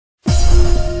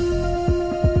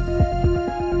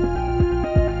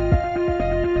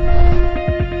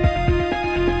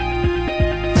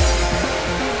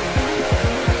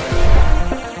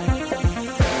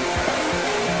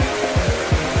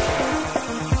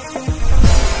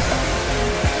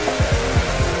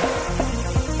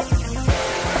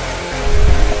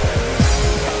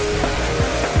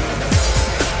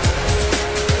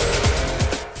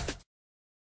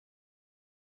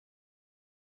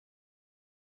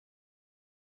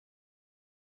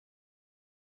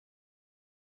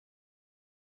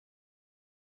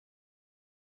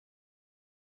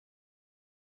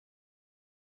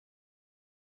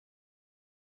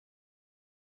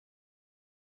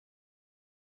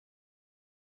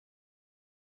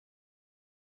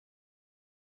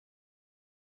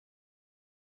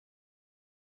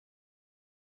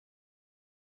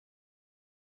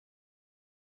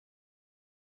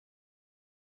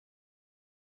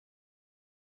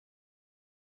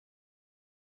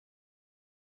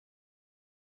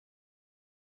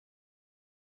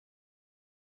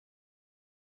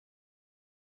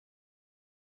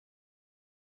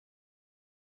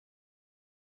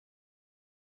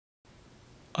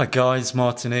Hi guys,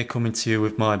 Martin here coming to you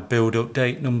with my build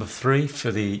update number 3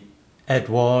 for the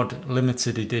Eduard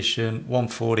limited edition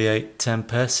 148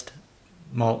 Tempest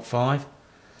Mk.V.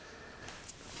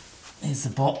 Here's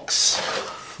the box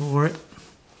for it.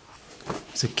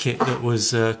 It's a kit that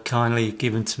was kindly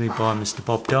given to me by Mr.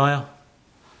 Bob Dyer,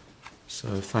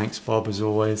 so thanks Bob as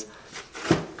always.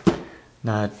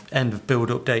 Now, end of build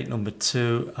update number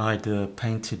 2, I'd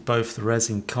painted both the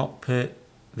resin cockpit,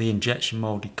 the injection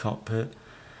moulded cockpit,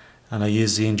 and I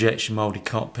used the injection moulded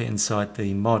cockpit inside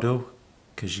the model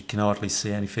because you can hardly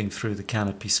see anything through the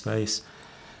canopy space,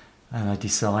 and I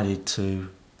decided to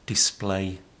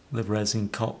display the resin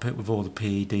cockpit with all the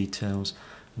PE details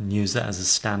and use that as a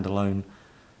standalone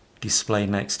display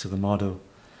next to the model.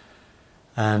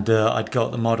 And I'd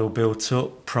got the model built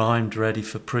up, primed, ready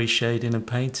for pre-shading and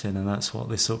painting, and that's what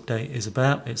this update is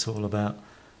about. It's all about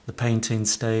the painting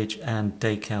stage and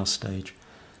decal stage.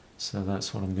 So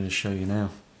that's what I'm going to show you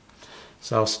now.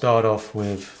 So I'll start off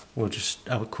with, we'll just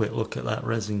have a quick look at that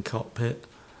resin cockpit.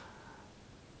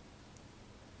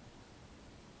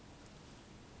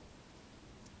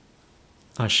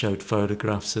 I showed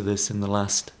photographs of this in the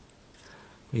last.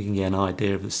 You can get an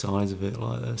idea of the size of it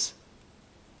like this.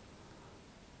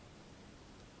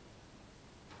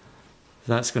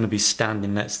 That's going to be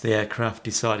standing next to the aircraft.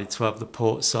 Decided to have the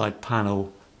port side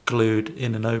panel glued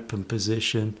in an open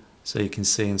position so you can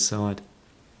see inside.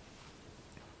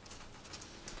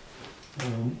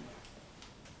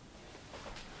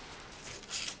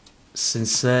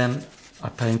 Since then I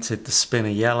painted the spinner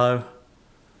yellow.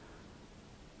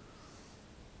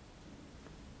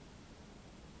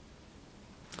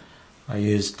 I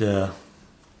used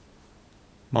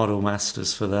Model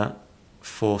Masters for that,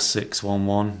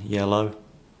 4611 yellow.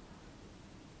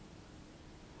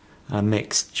 I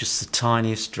mixed just the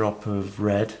tiniest drop of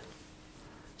red,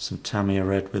 some Tamiya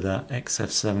red with that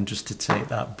XF7, just to take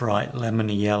that bright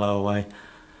lemony yellow away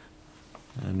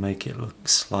and make it look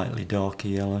slightly darker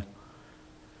yellow.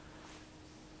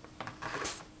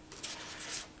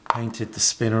 Painted the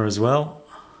spinner as well,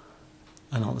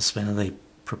 and not the spinner, the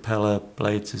propeller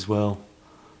blades as well,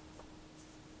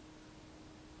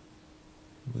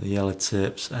 with the yellow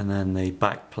tips, and then the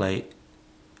back plate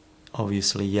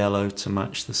obviously yellow to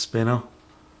match the spinner.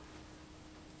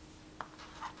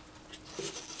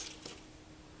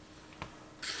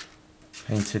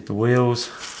 Painted the wheels.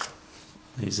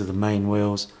 These are the main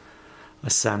wheels. I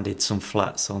sanded some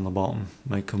flats on the bottom,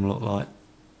 make them look like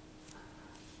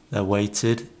they're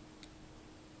weighted.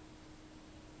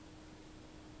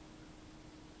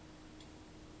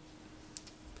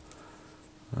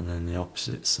 And then the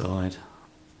opposite side.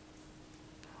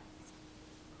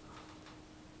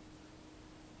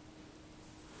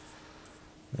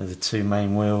 They're the two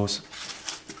main wheels.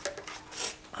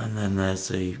 And then there's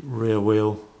the rear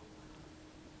wheel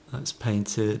that's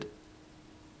painted.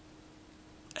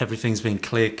 Everything's been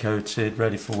clear coated,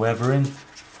 ready for weathering,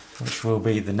 which will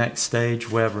be the next stage,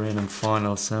 weathering and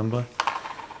final assembly.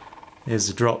 Here's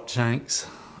the drop tanks.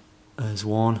 There's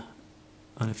one.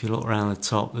 And if you look around the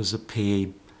top, there's a PE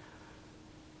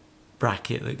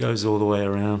bracket that goes all the way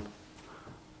around.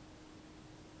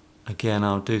 Again,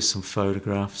 I'll do some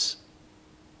photographs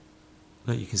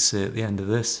that you can see at the end of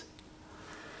this.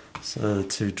 So the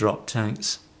two drop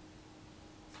tanks,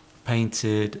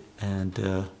 painted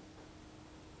and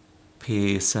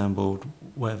PE assembled,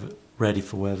 ready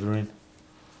for weathering.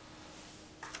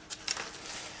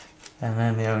 And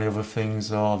then the only other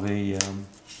things are the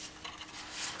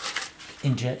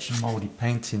injection moulded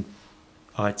painting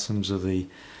items of the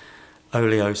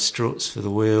oleo struts for the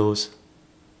wheels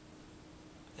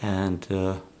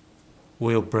and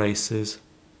wheel braces.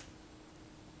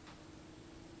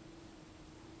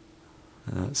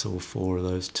 And that's all 4 of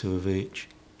those, 2 of each.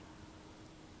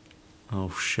 I'll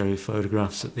show you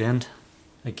photographs at the end.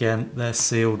 Again, they're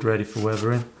sealed, ready for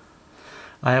weathering.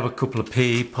 I have a couple of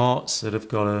PE parts that have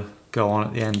got to go on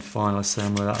at the end, final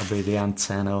assembly. That'll be the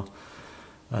antenna,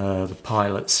 the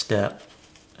pilot step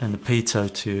and the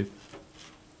pitot tube.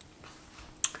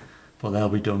 But they'll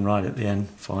be done right at the end,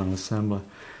 final assembly.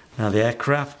 Now the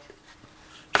aircraft,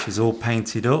 she's all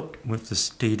painted up with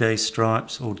the D-Day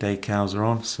stripes, all decals are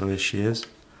on, so here she is.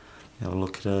 Have a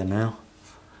look at her now.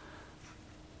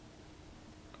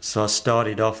 So I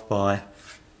started off by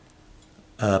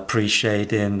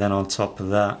pre-shading, then on top of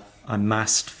that I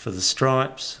masked for the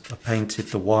stripes. I painted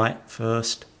the white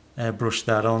first, airbrushed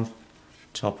that on,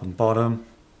 top and bottom.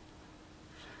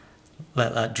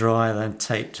 Let that dry, then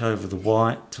taped over the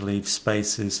white to leave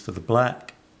spaces for the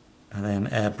black, and then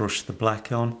airbrushed the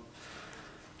black on.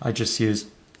 I just used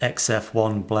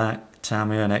XF1 black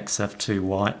Tamiya and XF2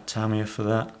 white Tamiya for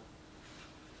that.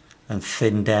 and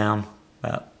thin down,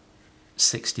 about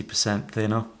 60%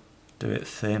 thinner, do it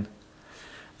thin.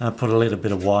 And I put a little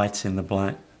bit of white in the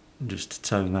black just to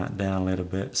tone that down a little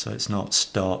bit so it's not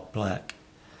stark black.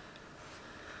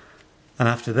 And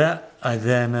after that I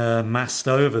then masked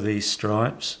over these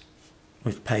stripes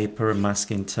with paper and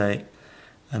masking tape,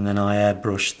 and then I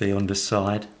airbrushed the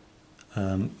underside,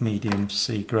 medium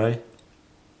sea grey.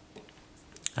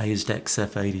 I used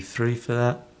XF83 for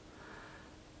that.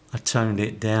 I toned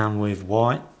it down with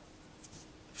white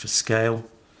for scale,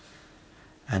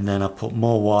 and then I put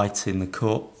more white in the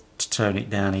cut to tone it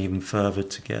down even further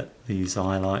to get these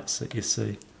highlights that you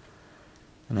see,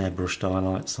 and airbrushed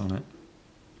highlights on it.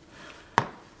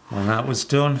 When that was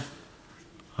done,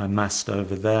 I masked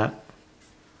over that,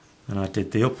 and I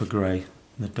did the upper grey,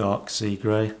 the dark sea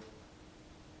grey,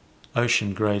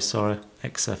 ocean grey, sorry,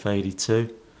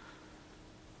 XF82,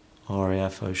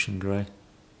 RAF ocean grey.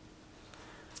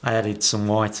 I added some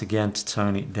white again to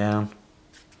tone it down,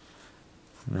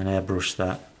 and then airbrushed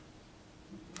that.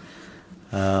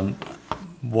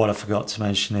 What I forgot to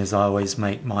mention is I always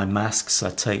make my masks.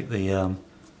 I take the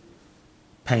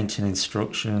painting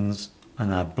instructions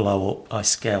and I blow up, I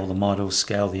scale the model,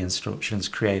 scale the instructions,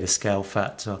 create a scale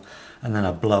factor, and then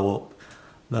I blow up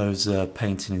those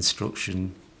painting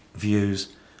instruction views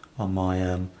on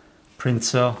my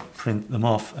printer, print them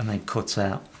off, and then cut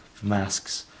out the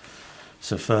masks.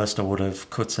 So first I would have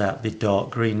cut out the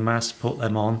dark green mask, put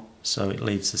them on so it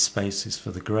leaves the spaces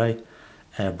for the grey,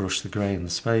 airbrush the grey in the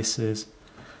spaces,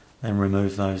 then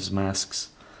remove those masks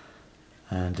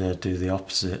and do the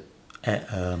opposite,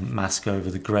 mask over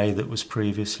the grey that was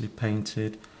previously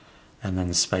painted, and then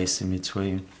the space in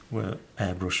between were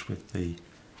airbrushed with the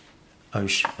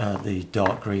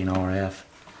dark green RAF.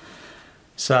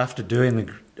 So after doing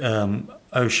the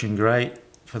ocean grey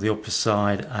for the upper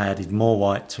side, I added more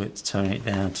white to it to tone it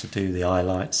down to do the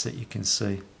highlights that you can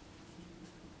see.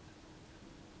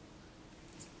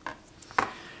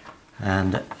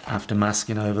 And after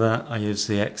masking over that, I used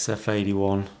the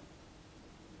XF81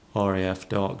 RAF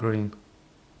dark green.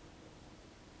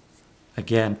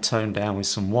 Again, toned down with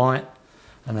some white,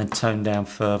 and then toned down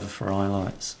further for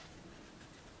highlights.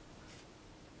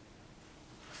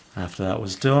 After that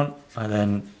was done, I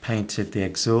then painted the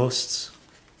exhausts.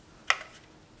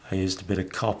 I used a bit of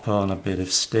copper and a bit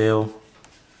of steel,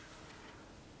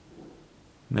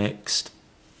 mixed,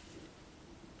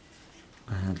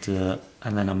 and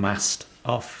then I masked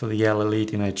off for the yellow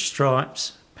leading edge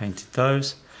stripes, painted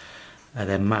those. I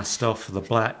then masked off for the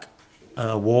black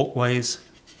walkways.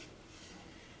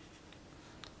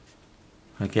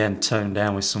 Again, toned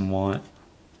down with some white.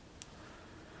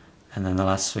 And then the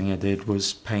last thing I did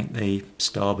was paint the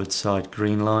starboard side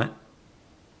green light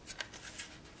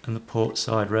and the port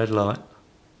side red light.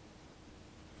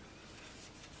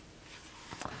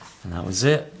 And that was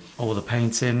it, all the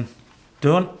painting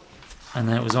done. And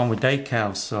then it was on with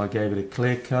decals, so I gave it a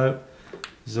clear coat.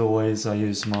 As always, I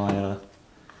use my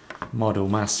Model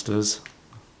Masters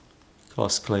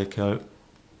gloss clear coat.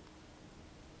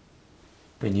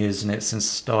 Been using it since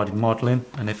I started modelling,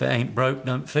 and if it ain't broke,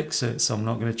 don't fix it. So I'm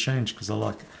not going to change because I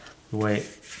like the way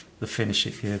the finish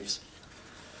it gives.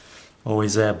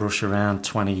 Always airbrush around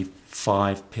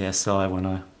 25 psi when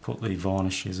I put the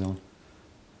varnishes on,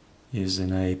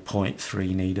 using a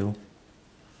 0.3 needle.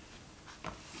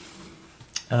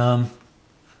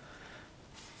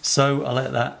 So I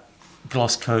let that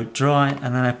gloss coat dry,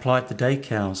 and then I applied the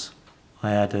decals. I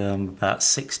had about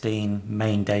 16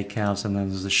 main decals, and then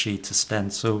there's a sheet of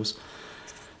stencils.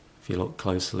 If you look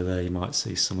closely there, you might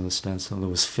see some of the stencils. There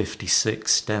was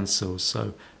 56 stencils,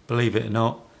 so believe it or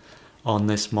not, on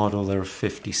this model there are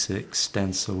 56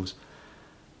 stencils.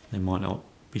 They might not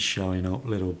be showing up,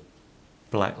 little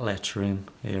black lettering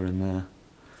here and there,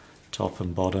 top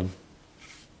and bottom,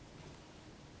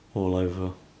 all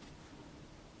over.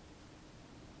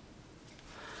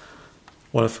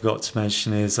 What I forgot to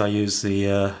mention is I use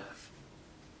the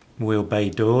wheel bay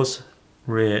doors,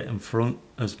 rear and front,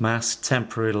 as masks,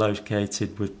 temporarily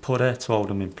located with putty to hold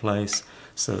them in place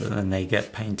so that then they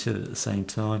get painted at the same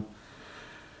time.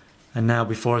 And now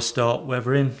before I start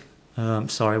weathering, when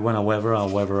I weather, I'll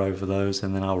weather over those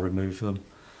and then I'll remove them,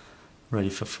 ready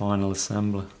for final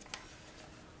assembly.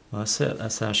 Well, that's it,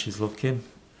 that's how she's looking.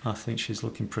 I think she's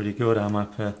looking pretty good, I'm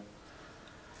happy.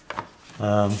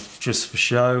 Just for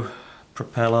show,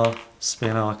 propeller,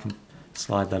 spinner, I can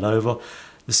slide that over.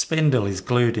 The spindle is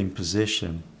glued in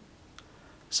position,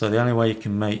 so the only way you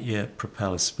can make your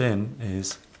propeller spin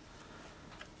is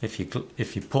if you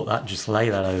put that, just lay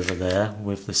that over there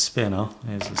with the spinner.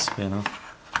 Here's the spinner.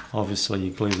 Obviously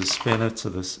you glue the spinner to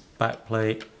the back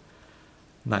plate,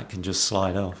 and that can just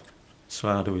slide off. So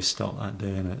how do we stop that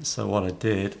doing it? So what I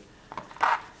did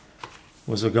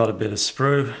was I got a bit of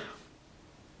sprue,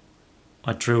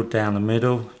 I drilled down the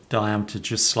middle, diameter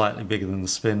just slightly bigger than the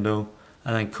spindle,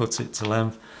 and then cut it to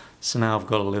length. So now I've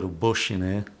got a little bush in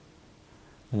here,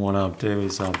 and what I'll do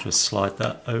is I'll just slide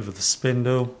that over the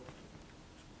spindle.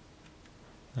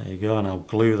 There you go, and I'll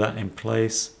glue that in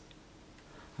place,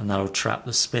 and that'll trap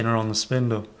the spinner on the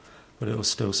spindle, but it will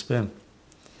still spin.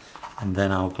 And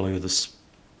then I'll glue the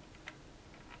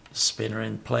spinner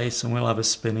in place, and we'll have a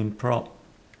spinning prop.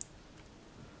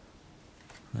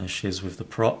 There she is with the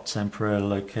prop temporarily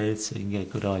located, so you can get a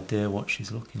good idea what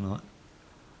she's looking like.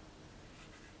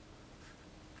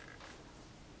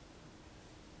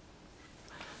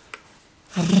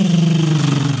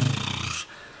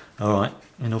 Alright,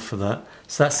 enough of that.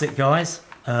 So that's it, guys.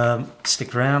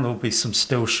 Stick around, there'll be some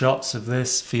still shots of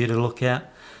this for you to look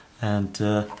at, and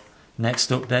next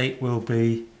update will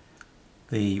be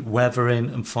the weathering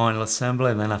and final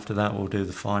assembly, and then after that we'll do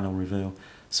the final reveal.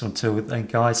 So until then,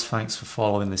 guys, thanks for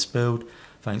following this build,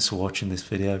 thanks for watching this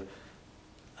video,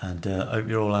 and hope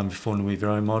you're all having fun with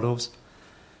your own models.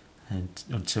 And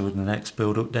until the next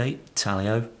build update,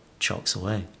 Talio chocks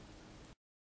away.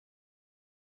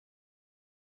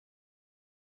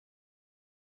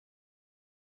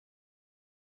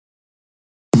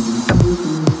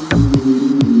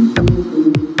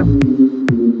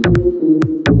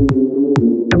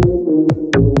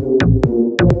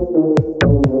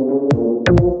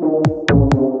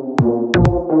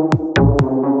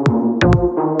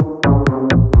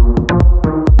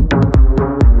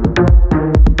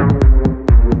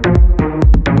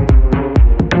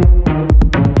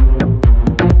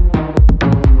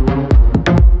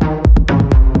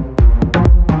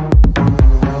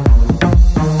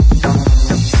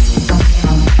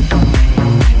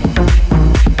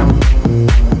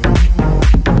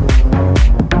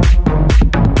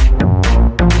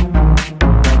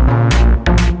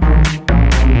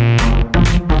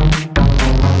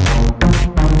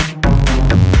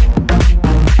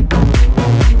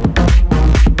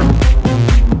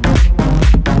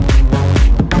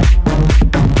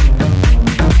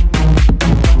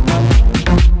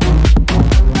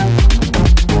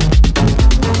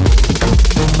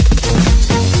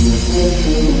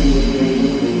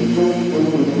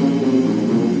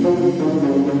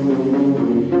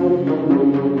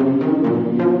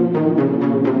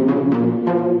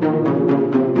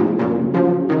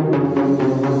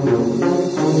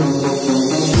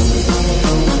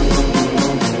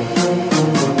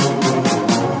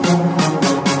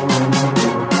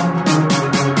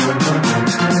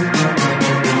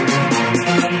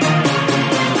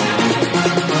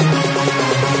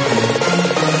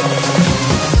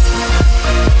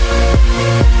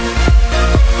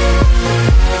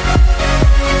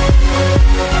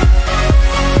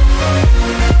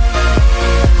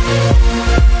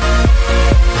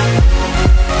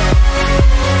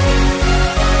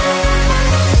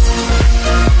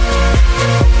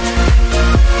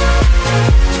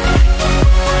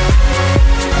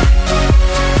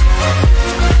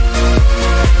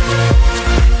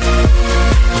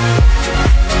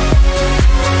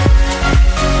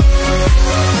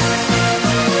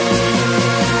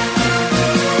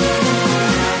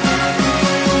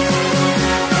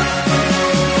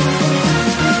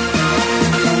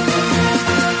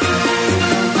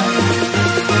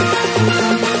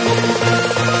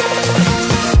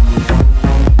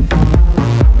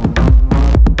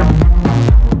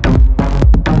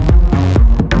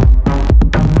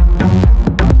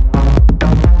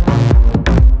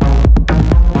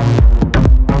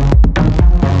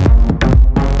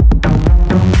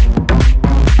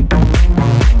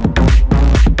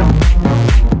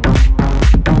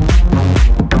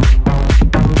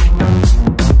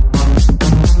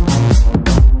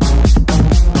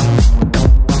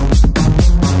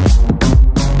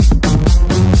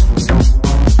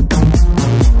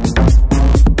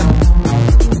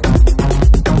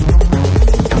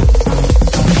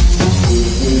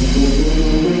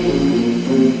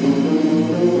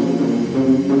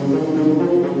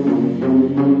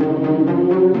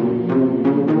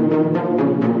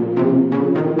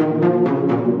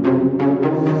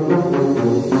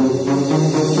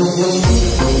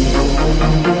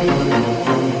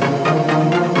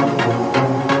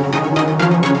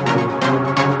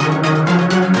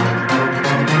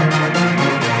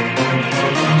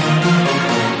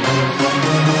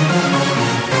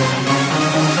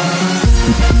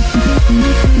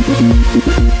 Thank you.